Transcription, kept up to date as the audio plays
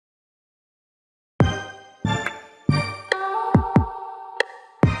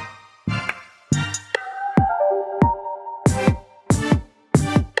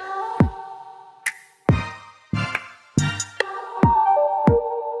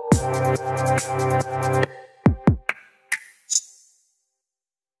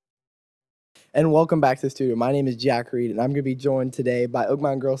And welcome back to the studio. My name is Jack Reid, and I'm going to be joined today by Oak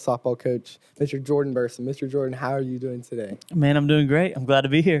Mountain Girls softball coach, Mr. Jordan Burson. Mr. Jordan, how are you doing today? Man, I'm doing great. I'm glad to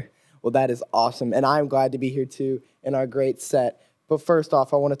be here. Well, that is awesome, and I'm glad to be here too in our great set. But first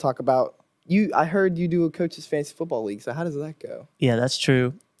off, I want to talk about you. I heard you do a coach's fantasy football league, so how does that go? Yeah, that's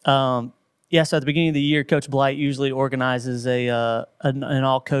true. So at the beginning of the year, Coach Blight usually organizes an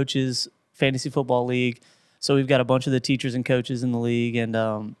all-coaches fantasy football league. So we've got a bunch of the teachers and coaches in the league, and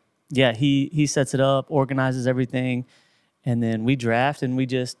he sets it up, organizes everything, and then we draft and we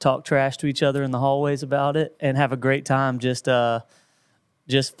just talk trash to each other in the hallways about it and have a great time just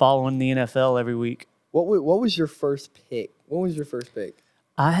following the NFL every week. What was your first pick? What was your first pick?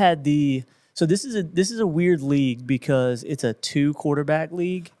 I had so this is a weird league because it's a 2-quarterback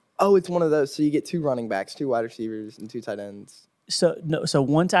league. Oh, it's one of those. So you get 2 running backs, 2 wide receivers, and 2 tight ends. So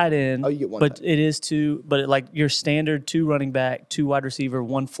 1 tight end. Oh, you get 1. But it is 2. But like your standard 2 running back, 2 wide receiver,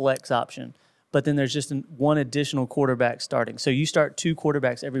 1 flex option. But then there's just 1 additional quarterback starting. So you start 2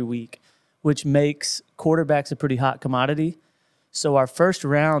 quarterbacks every week, which makes quarterbacks a pretty hot commodity. So our first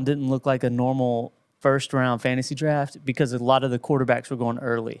round didn't look like a normal first round fantasy draft because a lot of the quarterbacks were going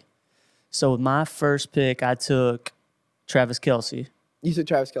early. So with my first pick, I took Travis Kelce. You took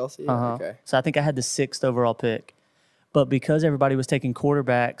Travis Kelce? Uh-huh. Okay. So I think I had the 6th overall pick. But because everybody was taking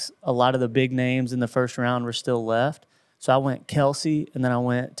quarterbacks, a lot of the big names in the first round were still left. So I went Kelce, and then I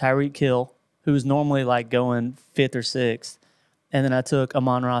went Tyreek Hill, who was normally like going 5th or 6th. And then I took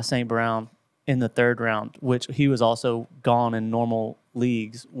Amon-Ra St. Brown in the 3rd round, which he was also gone in normal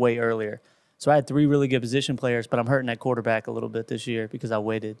leagues way earlier. So I had 3 really good position players, but I'm hurting at quarterback a little bit this year because I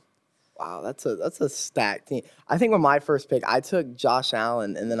waited. Wow, that's a stacked team. I think with my first pick, I took Josh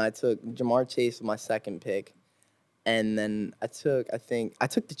Allen, and then I took Jamar Chase with my second pick. And then I took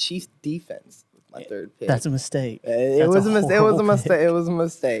the Chiefs defense with my 3rd pick. That's a mistake. It was a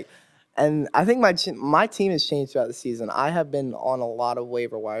mistake. And I think my team has changed throughout the season. I have been on a lot of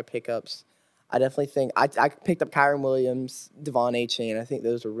waiver wire pickups. I definitely think I picked up Kyron Williams, Devon Achane. I think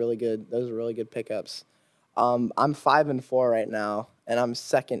those are really good. Those are really good pickups. I'm 5-4 right now, and I'm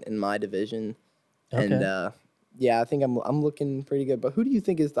 2nd in my division. Okay. And I think I'm looking pretty good. But who do you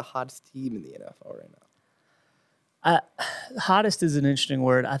think is the hottest team in the NFL right now? Hottest is an interesting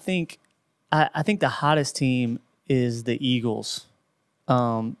word. I think the hottest team is the Eagles.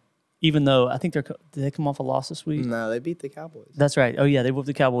 Even though I think did they come off a loss this week? No, they beat the Cowboys. That's right. Oh yeah, they whooped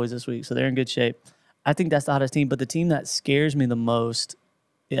the Cowboys this week, so they're in good shape. I think that's the hottest team. But the team that scares me the most,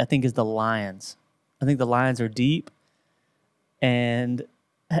 I think, is the Lions. I think the Lions are deep, and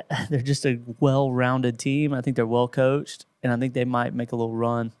they're just a well-rounded team. I think they're well coached, and I think they might make a little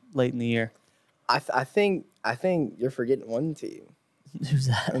run late in the year. I think you're forgetting one team. Who's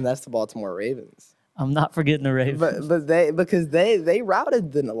that? And that's the Baltimore Ravens. I'm not forgetting the Ravens. But they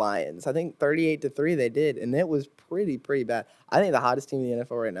routed the Lions. I think 38-3 they did, and it was pretty bad. I think the hottest team in the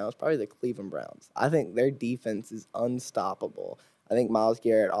NFL right now is probably the Cleveland Browns. I think their defense is unstoppable. I think Myles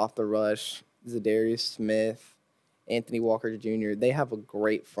Garrett off the rush, Zadarius Smith, Anthony Walker Jr., they have a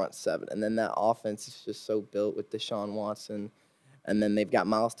great front 7. And then that offense is just so built with Deshaun Watson. And then they've got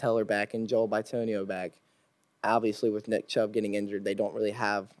Miles Teller back and Joel Bitonio back. Obviously, with Nick Chubb getting injured, they don't really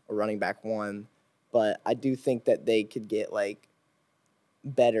have a running back 1. But I do think that they could get,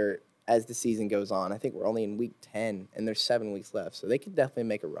 better as the season goes on. I think we're only in week 10, and there's 7 weeks left. So they could definitely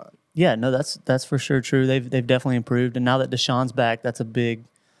make a run. Yeah, no, that's for sure true. They've definitely improved. And now that Deshaun's back, that's a big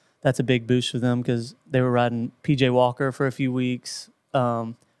boost for them because they were riding P.J. Walker for a few weeks.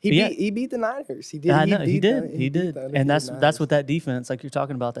 He beat the Niners. He did. I know he did. And that's Niners. what that defense, like you're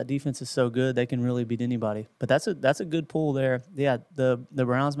talking about, that defense is so good they can really beat anybody. But that's a good pull there. Yeah, the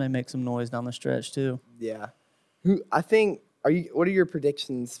Browns may make some noise down the stretch too. Yeah, I think. What are your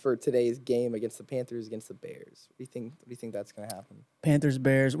predictions for today's game against the Panthers against the Bears? What do you think that's going to happen? Panthers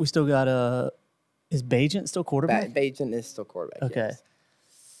Bears. We still got is Bajent still quarterback? Bajent is still quarterback. Okay. Yes.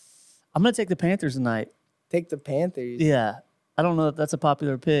 I'm gonna take the Panthers tonight. Take the Panthers. Yeah. I don't know if that's a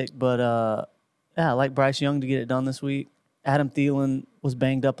popular pick, but I like Bryce Young to get it done this week. Adam Thielen was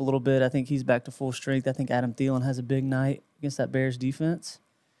banged up a little bit. I think he's back to full strength. I think Adam Thielen has a big night against that Bears defense.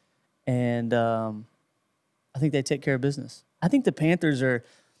 And I think they take care of business. I think the Panthers are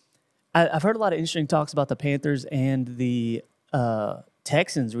I've heard a lot of interesting talks about the Panthers and the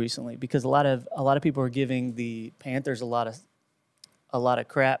Texans recently because a lot of people are giving the Panthers a lot of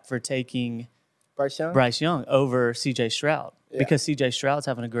crap for taking Bryce Young over C.J. Stroud because C.J. Stroud's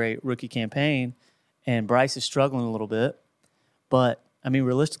having a great rookie campaign and Bryce is struggling a little bit. But, I mean,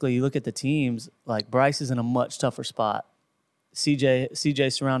 realistically, you look at the teams, like Bryce is in a much tougher spot.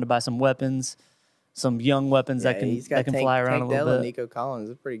 CJ surrounded by some weapons, some young weapons that he's can got fly around Tank a little Dell and bit. Nico Collins.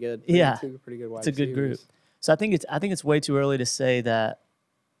 It's pretty good. Yeah. Two pretty good wide It's a good group. receivers. So I think it's way too early to say that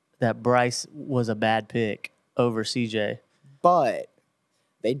Bryce was a bad pick over CJ. But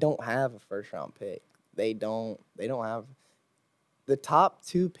they don't have a first round pick. They don't have the top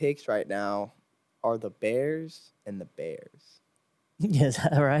 2 picks right now are the Bears and the Bears. Yes,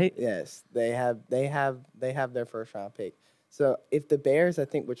 right? Yes, they have their first round pick. So if the Bears, I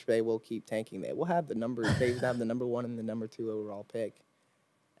think, which they will keep tanking, they will have the number. They have the number 1 and the number 2 overall pick,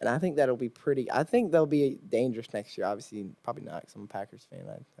 and I think that'll be pretty. I think they'll be dangerous next year. Obviously, probably not, because I'm a Packers fan.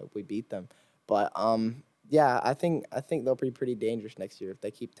 I hope we beat them, but yeah, I think they'll be pretty dangerous next year if they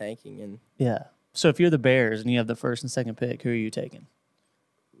keep tanking. And Yeah. So if you're the Bears and you have the first and second pick, who are you taking?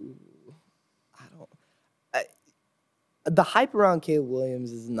 The hype around Caleb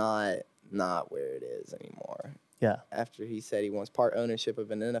Williams is not where it is anymore. Yeah. After he said he wants part ownership of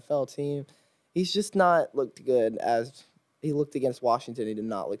an NFL team, he's just not looked good. As he looked against Washington, he did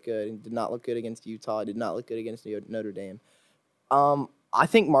not look good. He did not look good against Utah. He did not look good against Notre Dame. I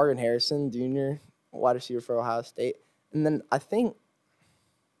think Marvin Harrison Jr., wide receiver for Ohio State, and then I think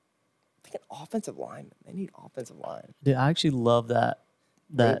an offensive lineman. They need offensive line. Dude, I actually love that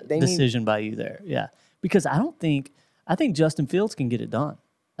They decision by you there. Yeah. Because I think Justin Fields can get it done.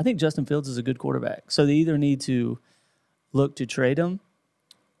 I think Justin Fields is a good quarterback. So they either need to look to trade him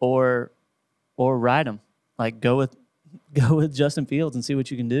or ride him. Like go with Justin Fields and see what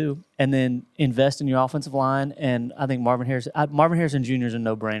you can do, and then invest in your offensive line. And I think Marvin Harrison Jr. is a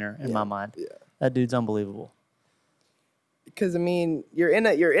no-brainer in my mind. Yeah. That dude's unbelievable. Because I mean, you're in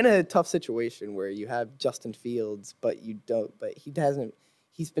a tough situation where you have Justin Fields, but you don't. But he hasn't.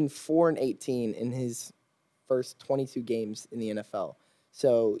 He's been 4-18 in his first 22 games in the NFL,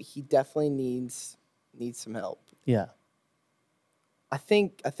 so he definitely needs some help. Yeah. I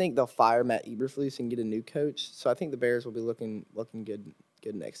think they'll fire Matt Eberflus and get a new coach. So I think the Bears will be looking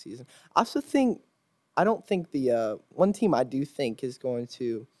good next season. I don't think the one team I do think is going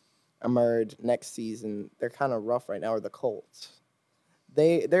to emerge next season. They're kind of rough right now. Are the Colts?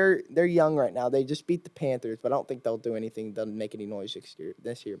 They're young right now. They just beat the Panthers, but I don't think they'll do anything. They'll make any noise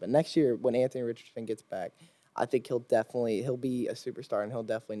this year. But next year, when Anthony Richardson gets back, I think he'll be a superstar, and he'll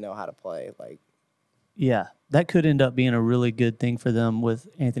definitely know how to play. Yeah, that could end up being a really good thing for them with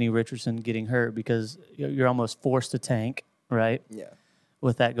Anthony Richardson getting hurt, because you're almost forced to tank, right? Yeah.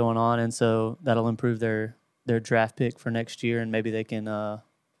 With that going on, and so that'll improve their draft pick for next year, and maybe they can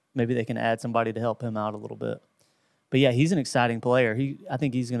add somebody to help him out a little bit. But yeah, he's an exciting player. I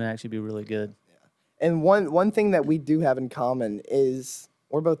think he's going to actually be really good. Yeah. And one thing that we do have in common is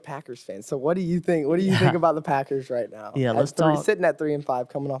we're both Packers fans. So what do you think? What do you think about the Packers right now? Yeah, let's talk. Sitting at 3-5,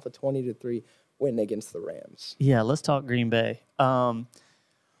 coming off a 20-3 win against the Rams. Yeah, let's talk Green Bay. My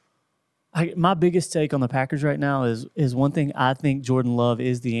biggest take on the Packers right now is one thing. I think Jordan Love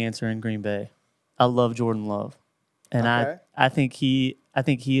is the answer in Green Bay. I love Jordan Love, and Okay. I think he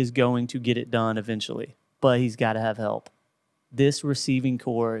is going to get it done eventually, but he's got to have help. This receiving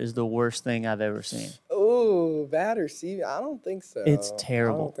core is the worst thing I've ever seen. Oh, bad receiving? I don't think so. It's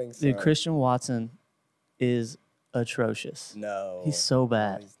terrible. I don't think so. Dude, Christian Watson is atrocious. No. He's so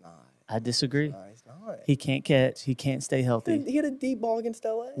bad. No, he's not. I disagree. No, he's not. He can't catch. He can't stay healthy. He had a deep ball against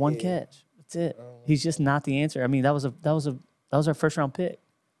LA. One catch. That's it. Oh. He's just not the answer. I mean, that was our first round pick.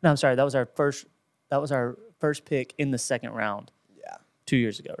 No, I'm sorry. That was our first pick in the second round. Yeah. 2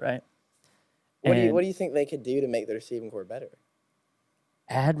 years ago, right? What do you think they could do to make the receiving core better?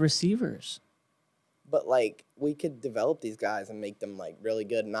 Add receivers. But we could develop these guys and make them really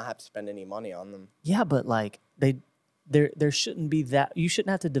good and not have to spend any money on them. Yeah, but there shouldn't be that. You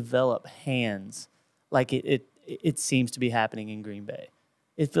shouldn't have to develop hands like it seems to be happening in Green Bay.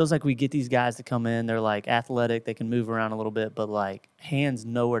 It feels like we get these guys to come in. They're athletic. They can move around a little bit, but hands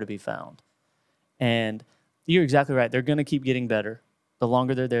nowhere to be found. And you're exactly right. They're going to keep getting better. The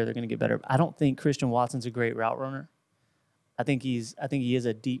longer they're there, they're going to get better. I don't think Christian Watson's a great route runner. I think he is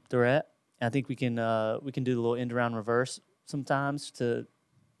a deep threat. I think we can do the little end around reverse sometimes to,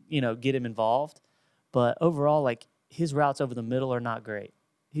 get him involved. But overall, his routes over the middle are not great.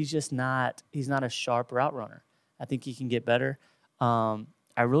 He's not a sharp route runner. I think he can get better.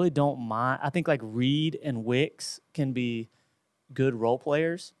 I really don't mind. I think Reid and Wicks can be good role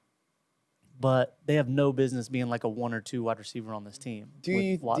players, but they have no business being a 1 or 2 wide receiver on this team. Do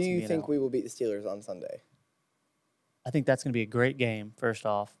you think we will beat the Steelers on Sunday? I think that's going to be a great game, first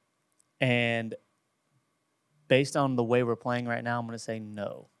off. And based on the way we're playing right now, I'm going to say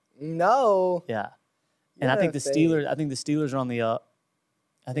no. No. Yeah. And I think the Steelers are on the up.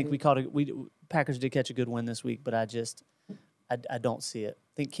 I think Packers did catch a good win this week, but I I don't see it.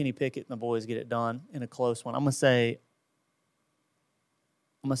 I think Kenny Pickett and the boys get it done in a close one. I'm gonna say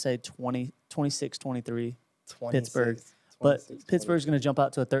 26-23 Pittsburgh. But Pittsburgh's going to jump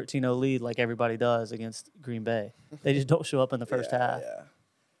out to a 13-0 lead like everybody does against Green Bay. They just don't show up in the first half. Yeah.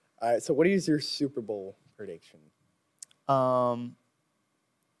 All right. So, what is your Super Bowl prediction? I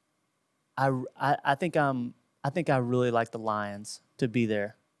think I really like the Lions to be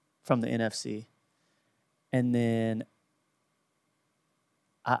there from the NFC, and then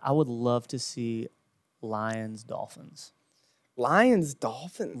I would love to see Lions-Dolphins.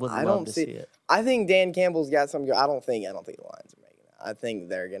 Lions-Dolphins. I don't see it. I think Dan Campbell's got some good. I don't think the Lions are making it. I think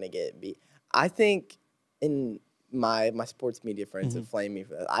they're gonna get beat. I think in my sports media friends have flamed me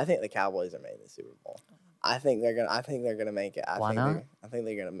for that. I think the Cowboys are making the Super Bowl. I think they're gonna make it. Why not? I think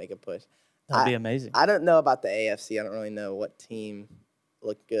they're gonna make a push. That'd be amazing. I don't know about the AFC. I don't really know what team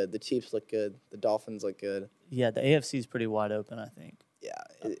look good. The Chiefs look good. The Dolphins look good. Yeah, the AFC is pretty wide open, I think. Yeah,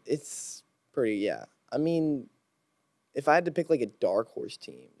 it's pretty. Yeah, I mean, if I had to pick like a dark horse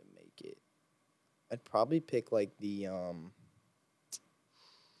team to make it, I'd probably pick like the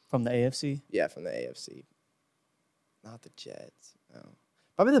from the AFC. Yeah, from the AFC. Not the Jets. No.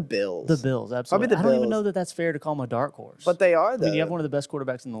 Probably the Bills. The Bills, absolutely. Probably the I don't even Bills. know that that's fair to call them a dark horse. But they are, though. I mean, you have one of the best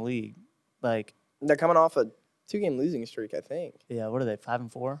quarterbacks in the league. Like, they're coming off a 2-game losing streak, I think. Yeah, what are they,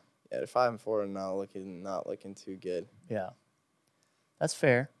 5-4? Yeah, they're 5-4 and not looking too good. Yeah. That's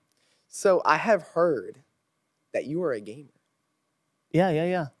fair. So I have heard that you are a gamer.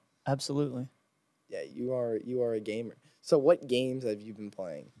 Yeah. Absolutely. Yeah, you are a gamer. So what games have you been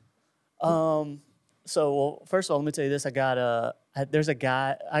playing? So, first of all, let me tell you this. There's a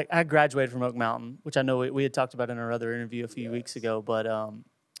guy, I graduated from Oak Mountain, which I know we had talked about in our other interview a few weeks ago, but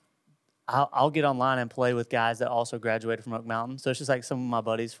I'll get online and play with guys that also graduated from Oak Mountain. So it's just like some of my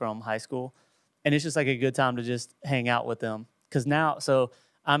buddies from high school, and it's just like a good time to just hang out with them. Because now, so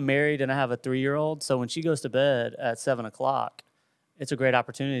I'm married and I have a 3-year-old, so when she goes to bed at 7 o'clock, it's a great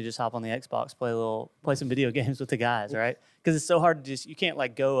opportunity to just hop on the Xbox, play some video games with the guys, right? Because it's so hard to you can't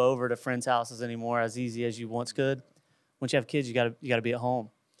like go over to friends' houses anymore as easy as you once could. Once you have kids, you gotta be at home.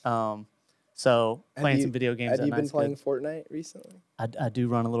 So playing some video games. Have you been playing Fortnite recently? I do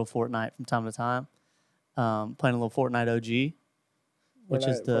run a little Fortnite from time to time. Playing a little Fortnite OG, which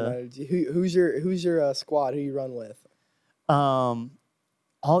is the who's your squad? Who you run with?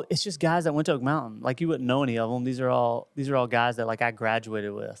 It's just guys that went to Oak Mountain. Like you wouldn't know any of them. These are all guys that like I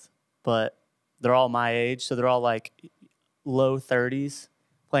graduated with, but they're all my age, so they're all like low 30s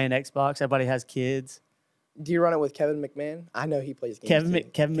playing Xbox. Everybody has kids. Do you run it with Kevin McMahon? I know he plays games.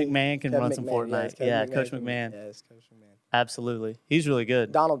 Kevin McMahon can run some Fortnite. Yeah, Coach McMahon. Yes, Coach McMahon. Absolutely, he's really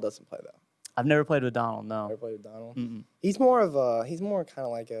good. Donald doesn't play though. I've never played with Donald. No. Never played with Donald. Mm-mm. He's more kind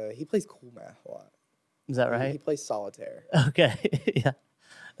of like he plays cool math a lot. Is that right? He plays solitaire. Okay, yeah,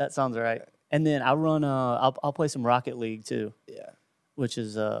 that sounds right. And then I run. I'll play some Rocket League too. Yeah. Which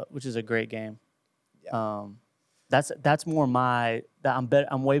is a great game. Yeah. That's more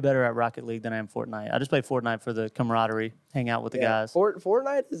I'm way better at Rocket League than I am Fortnite. I just play Fortnite for the camaraderie, hang out with the guys.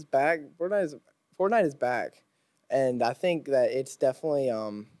 Fortnite is back. Fortnite is back, and I think that it's definitely.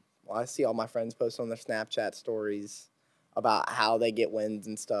 I see all my friends post on their Snapchat stories about how they get wins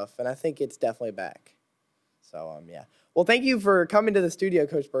and stuff, and I think it's definitely back. So yeah. Well, thank you for coming to the studio,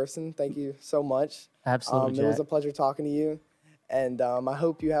 Coach Burson. Thank you so much. Absolutely, It was a pleasure talking to you. And I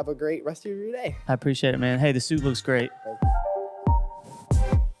hope you have a great rest of your day. I appreciate it, man. Hey, the suit looks great.